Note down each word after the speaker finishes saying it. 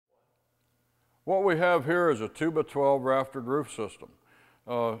What we have here is a 2x12 raftered roof system.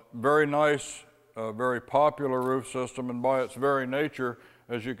 Very nice, very popular roof system, and by its very nature,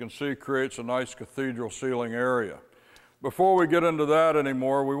 as you can see, creates a nice cathedral ceiling area. Before we get into that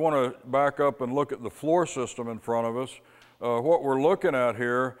anymore, we want to back up and look at the floor system in front of us. What we're looking at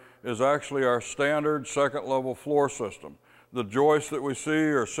here is actually our standard second level floor system. The joists that we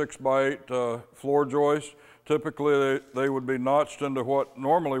see are 6x8 floor joists. Typically they would be notched into what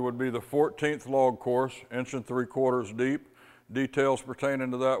normally would be the 14th log course, 1 3/4 inches deep. Details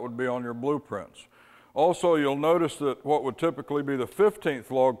pertaining to that would be on your blueprints. Also, you'll notice that what would typically be the 15th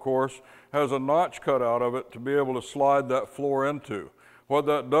log course has a notch cut out of it to be able to slide that floor into. What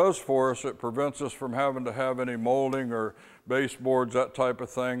that does for us, it prevents us from having to have any molding or baseboards, that type of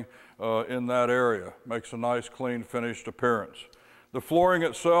thing, in that area. Makes a nice, clean, finished appearance. The flooring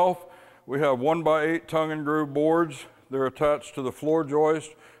itself, we have 1x8 tongue and groove boards. They're attached to the floor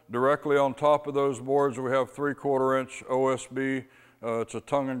joist. Directly on top of those boards, we have 3/4 inch OSB. It's a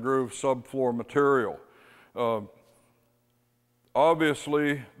tongue and groove subfloor material.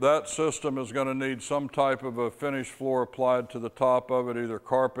 Obviously, that system is going to need some type of a finished floor applied to the top of it, either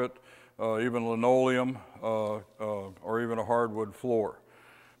carpet, even linoleum, or even a hardwood floor.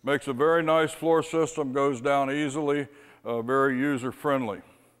 Makes a very nice floor system, goes down easily, very user-friendly.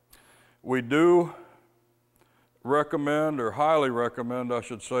 We do recommend, or highly recommend, I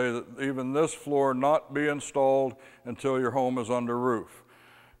should say, that even this floor not be installed until your home is under roof.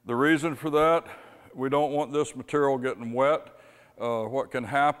 The reason for that, we don't want this material getting wet. What can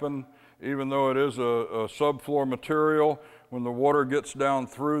happen, even though it is a subfloor material, when the water gets down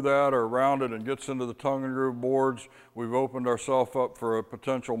through that or around it and gets into the tongue and groove boards, we've opened ourselves up for a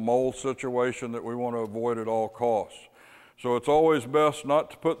potential mold situation that we want to avoid at all costs. So it's always best not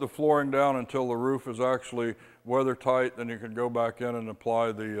to put the flooring down until the roof is actually weather tight, then you can go back in and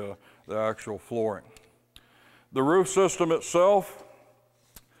apply the actual flooring. The roof system itself,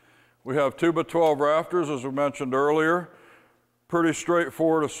 we have 2x12 rafters, as we mentioned earlier. Pretty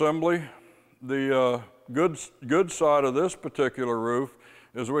straightforward assembly. The good side of this particular roof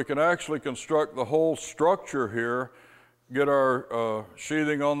is we can actually construct the whole structure here, get our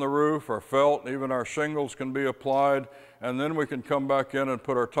sheathing on the roof, our felt, even our shingles can be applied, and then we can come back in and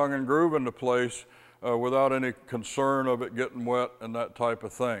put our tongue and groove into place without any concern of it getting wet and that type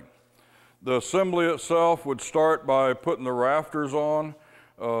of thing. The assembly itself would start by putting the rafters on.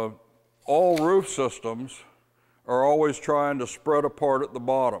 All roof systems are always trying to spread apart at the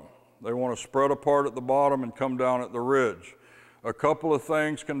bottom. They want to spread apart at the bottom and come down at the ridge. A couple of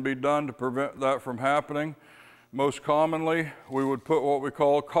things can be done to prevent that from happening. Most commonly, we would put what we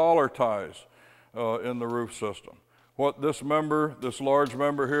call collar ties in the roof system. What this large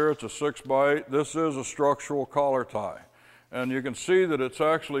member here, it's a 6x8, this is a structural collar tie. And you can see that it's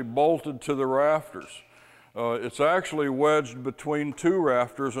actually bolted to the rafters. It's actually wedged between two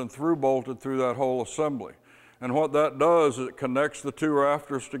rafters and bolted through that whole assembly. And what that does is it connects the two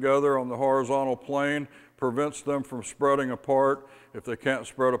rafters together on the horizontal plane, prevents them from spreading apart. If they can't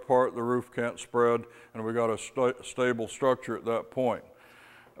spread apart, the roof can't spread, and we got a stable structure at that point.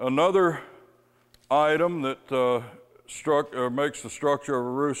 Another item that makes the structure of a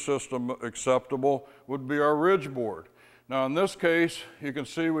roof system acceptable would be our ridge board. Now in this case, you can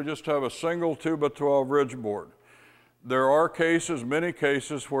see we just have a single 2x12 ridge board. There are cases, many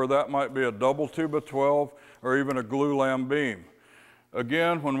cases, where that might be a double 2x12 or even a glue lam beam.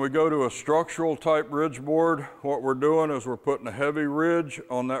 Again, when we go to a structural type ridge board, what we're doing is we're putting a heavy ridge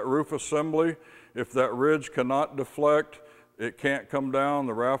on that roof assembly. If that ridge cannot deflect, it can't come down,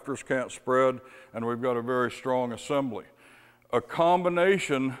 the rafters can't spread, and we've got a very strong assembly. A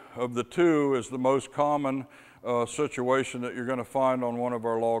combination of the two is the most common situation that you're going to find on one of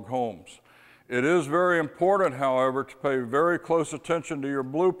our log homes. It is very important, however, to pay very close attention to your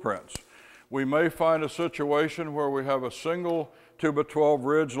blueprints. We may find a situation where we have a single 2x12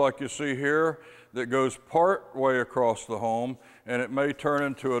 ridge like you see here that goes part way across the home, and it may turn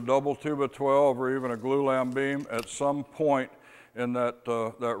into a double 2x12 or even a glue lam beam at some point in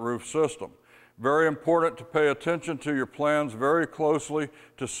that roof system. Very important to pay attention to your plans very closely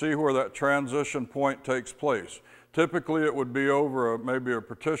to see where that transition point takes place. Typically it would be over maybe a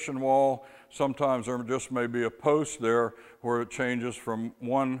partition wall. Sometimes there just may be a post there where it changes from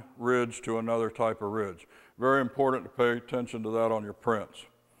one ridge to another type of ridge. Very important to pay attention to that on your prints.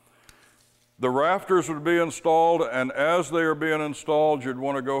 The rafters would be installed, and as they are being installed, you'd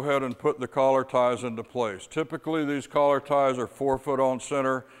want to go ahead and put the collar ties into place. Typically these collar ties are 4 foot on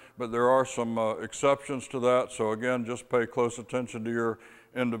center, but there are some exceptions to that, so again, just pay close attention to your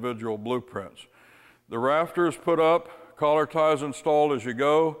individual blueprints. The rafters put up, collar ties installed as you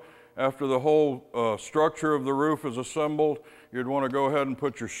go, After the whole structure of the roof is assembled, you'd want to go ahead and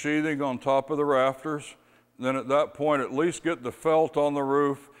put your sheathing on top of the rafters. Then at that point, at least get the felt on the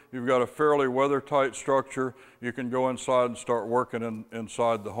roof. You've got a fairly weather-tight structure. You can go inside and start working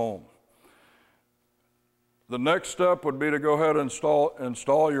inside the home. The next step would be to go ahead and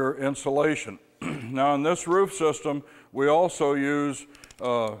install your insulation. Now in this roof system, we also use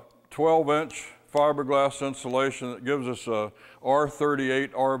 12-inch fiberglass insulation that gives us a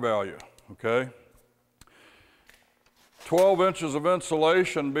R38 R value, okay? 12 inches of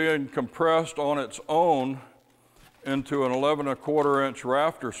insulation being compressed on its own into an 11¼ inch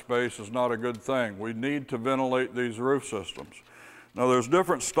rafter space is not a good thing. We need to ventilate these roof systems. Now there's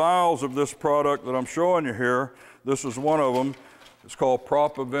different styles of this product that I'm showing you here. This is one of them. It's called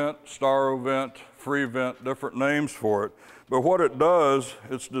Prop-A-Vent, Styro-Vent, Free Vent, different names for it. But what it does,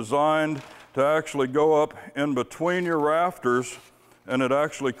 it's designed to actually go up in between your rafters, and it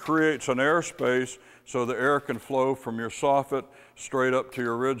actually creates an airspace so the air can flow from your soffit straight up to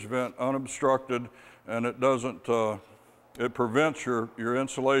your ridge vent unobstructed, and it doesn't, it prevents your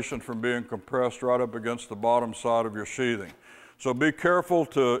insulation from being compressed right up against the bottom side of your sheathing. So be careful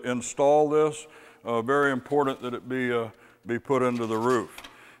to install this. Very important that it be put into the roof.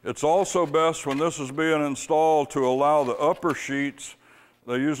 It's also best when this is being installed to allow the upper sheets,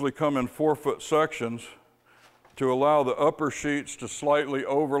 they usually come in 4-foot sections, to allow the upper sheets to slightly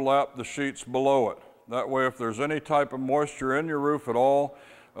overlap the sheets below it. That way if there's any type of moisture in your roof at all,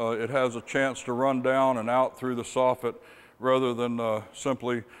 it has a chance to run down and out through the soffit rather than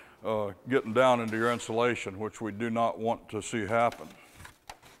simply getting down into your insulation, which we do not want to see happen.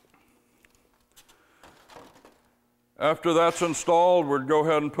 After that's installed, we'd go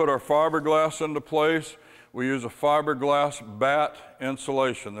ahead and put our fiberglass into place. We use a fiberglass batt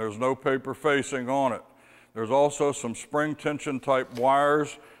insulation. There's no paper facing on it. There's also some spring tension type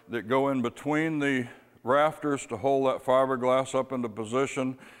wires that go in between the rafters to hold that fiberglass up into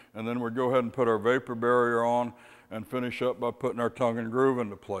position, and then we'd go ahead and put our vapor barrier on and finish up by putting our tongue and groove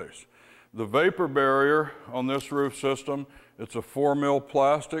into place. The vapor barrier on this roof system, it's a 4mm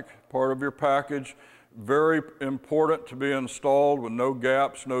plastic, part of your package. Very important to be installed with no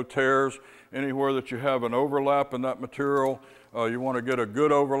gaps, no tears. Anywhere that you have an overlap in that material, you want to get a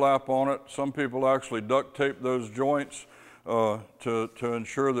good overlap on it. Some people actually duct tape those joints to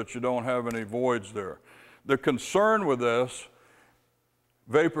ensure that you don't have any voids there. The concern with this,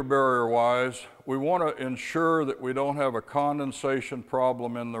 vapor barrier wise, we want to ensure that we don't have a condensation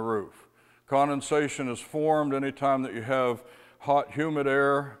problem in the roof. Condensation is formed anytime that you have hot, humid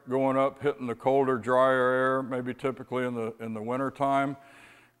air going up, hitting the colder, drier air, maybe typically in the winter time,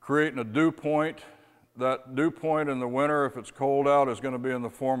 creating a dew point. That dew point in the winter, if it's cold out, is going to be in the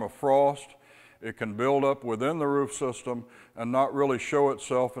form of frost. It can build up within the roof system and not really show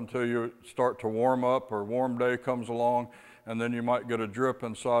itself until you start to warm up or warm day comes along, and then you might get a drip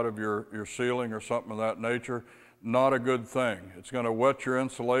inside of your ceiling or something of that nature. Not a good thing. It's going to wet your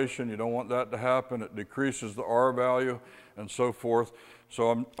insulation. You don't want that to happen. It decreases the R value and so forth.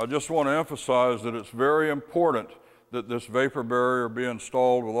 So I just want to emphasize that it's very important that this vapor barrier be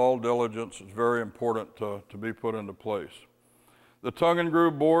installed with all diligence. It's very important to be put into place. The tongue and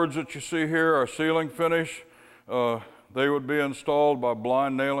groove boards that you see here are ceiling finish. They would be installed by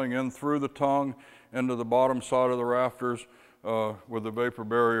blind nailing in through the tongue into the bottom side of the rafters with the vapor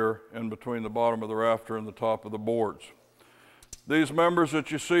barrier in between the bottom of the rafter and the top of the boards. These members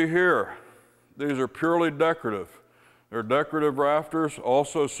that you see here, these are purely decorative. They're decorative rafters,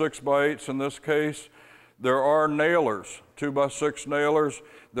 also 6x8s in this case. There are nailers, 2x6 nailers,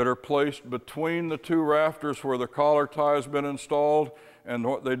 that are placed between the two rafters where the collar tie has been installed, and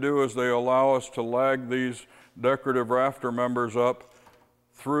what they do is they allow us to lag these decorative rafter members up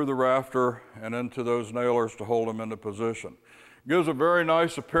through the rafter and into those nailers to hold them into position. Gives a very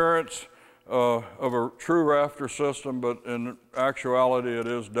nice appearance of a true rafter system, but in actuality it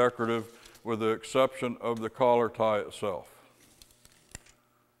is decorative with the exception of the collar tie itself.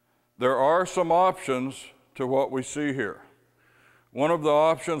 There are some options to what we see here. One of the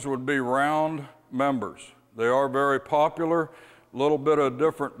options would be round members. They are very popular, a little bit of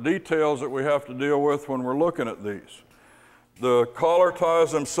different details that we have to deal with when we're looking at these. The collar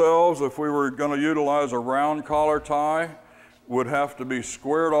ties themselves, if we were going to utilize a round collar tie, would have to be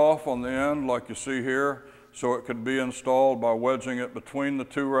squared off on the end like you see here, so it could be installed by wedging it between the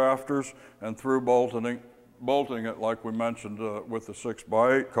two rafters and through bolting it like we mentioned with the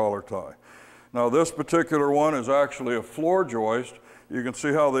 6x8 collar tie. Now this particular one is actually a floor joist. You can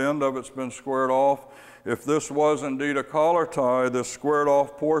see how the end of it's been squared off. If this was indeed a collar tie, this squared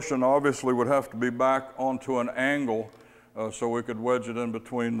off portion obviously would have to be back onto an angle so we could wedge it in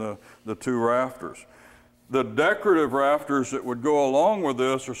between the two rafters. The decorative rafters that would go along with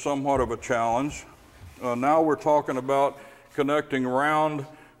this are somewhat of a challenge. Now we're talking about connecting round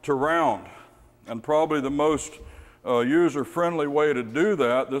to round, and probably the most user-friendly way to do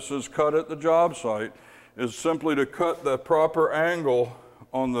that, this is cut at the job site, is simply to cut the proper angle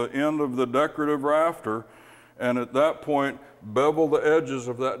on the end of the decorative rafter, and at that point bevel the edges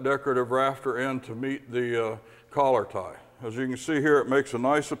of that decorative rafter in to meet the collar tie. As you can see here, it makes a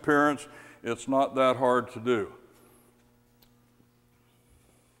nice appearance. It's not that hard to do.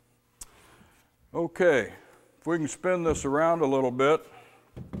 Okay, if we can spin this around a little bit.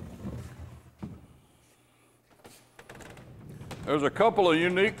 There's a couple of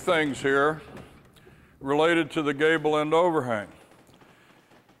unique things here related to the gable end overhang.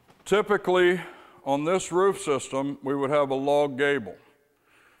 Typically, on this roof system, we would have a log gable.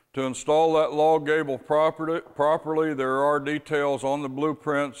 To install that log gable properly, there are details on the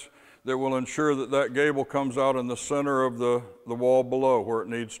blueprints that will ensure that that gable comes out in the center of the wall below where it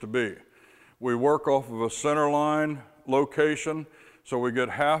needs to be. We work off of a center line location, so we get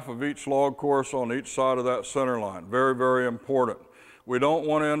half of each log course on each side of that center line. Very, very important. We don't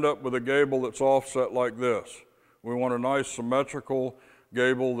want to end up with a gable that's offset like this. We want a nice symmetrical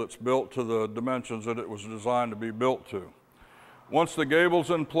gable that's built to the dimensions that it was designed to be built to. Once the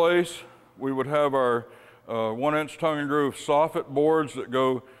gable's in place, we would have our 1-inch tongue and groove soffit boards that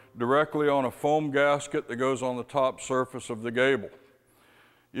go directly on a foam gasket that goes on the top surface of the gable.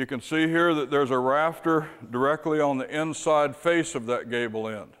 You can see here that there's a rafter directly on the inside face of that gable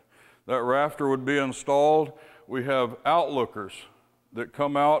end. That rafter would be installed. We have outlookers that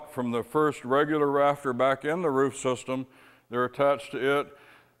come out from the first regular rafter back in the roof system. They're attached to it.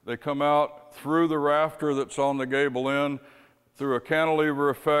 They come out through the rafter that's on the gable end, through a cantilever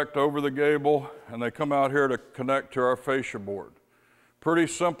effect over the gable, and they come out here to connect to our fascia board. Pretty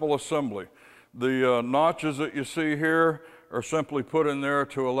simple assembly. The notches that you see here are simply put in there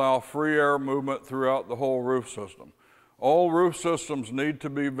to allow free air movement throughout the whole roof system. All roof systems need to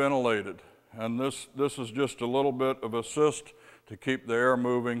be ventilated, and this is just a little bit of assist to keep the air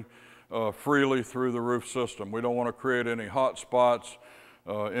moving freely through the roof system. We don't want to create any hot spots,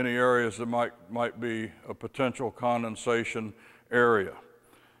 any areas that might be a potential condensation area.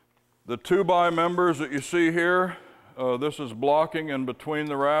 The 2x members that you see here, this is blocking in between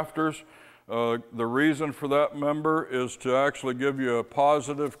the rafters. The reason for that member is to actually give you a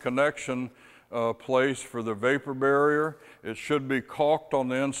positive connection place for the vapor barrier. It should be caulked on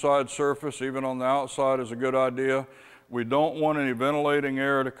the inside surface, even on the outside is a good idea. We don't want any ventilating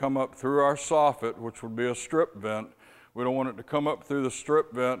air to come up through our soffit, which would be a strip vent. We don't want it to come up through the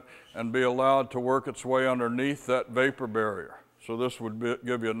strip vent and be allowed to work its way underneath that vapor barrier. So this would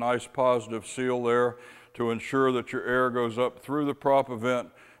give you a nice positive seal there to ensure that your air goes up through the prop vent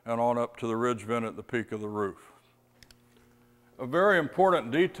and on up to the ridge vent at the peak of the roof. A very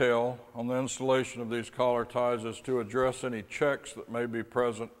important detail on the installation of these collar ties is to address any checks that may be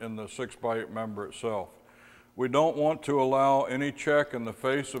present in the 6x8 member itself. We don't want to allow any check in the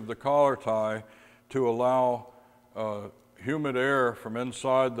face of the collar tie to allow humid air from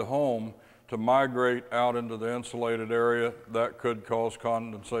inside the home to migrate out into the insulated area. That could cause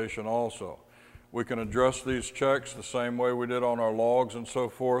condensation also. We can address these checks the same way we did on our logs and so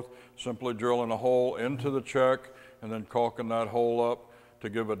forth, simply drilling a hole into the check and then caulking that hole up to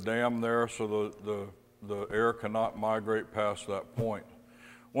give a dam there so the air cannot migrate past that point.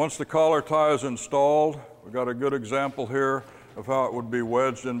 Once the collar tie is installed, we've got a good example here of how it would be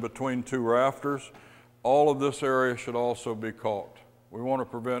wedged in between two rafters. All of this area should also be caulked. We want to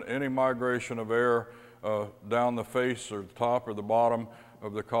prevent any migration of air down the face or the top or the bottom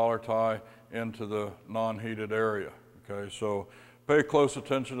of the collar tie into the non-heated area. Okay, so pay close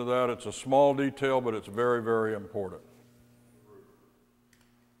attention to that. It's a small detail, but it's very, very important.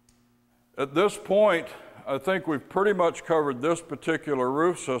 At this point, I think we've pretty much covered this particular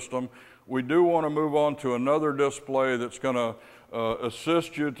roof system. We do want to move on to another display that's going to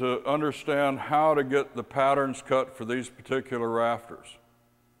assist you to understand how to get the patterns cut for these particular rafters.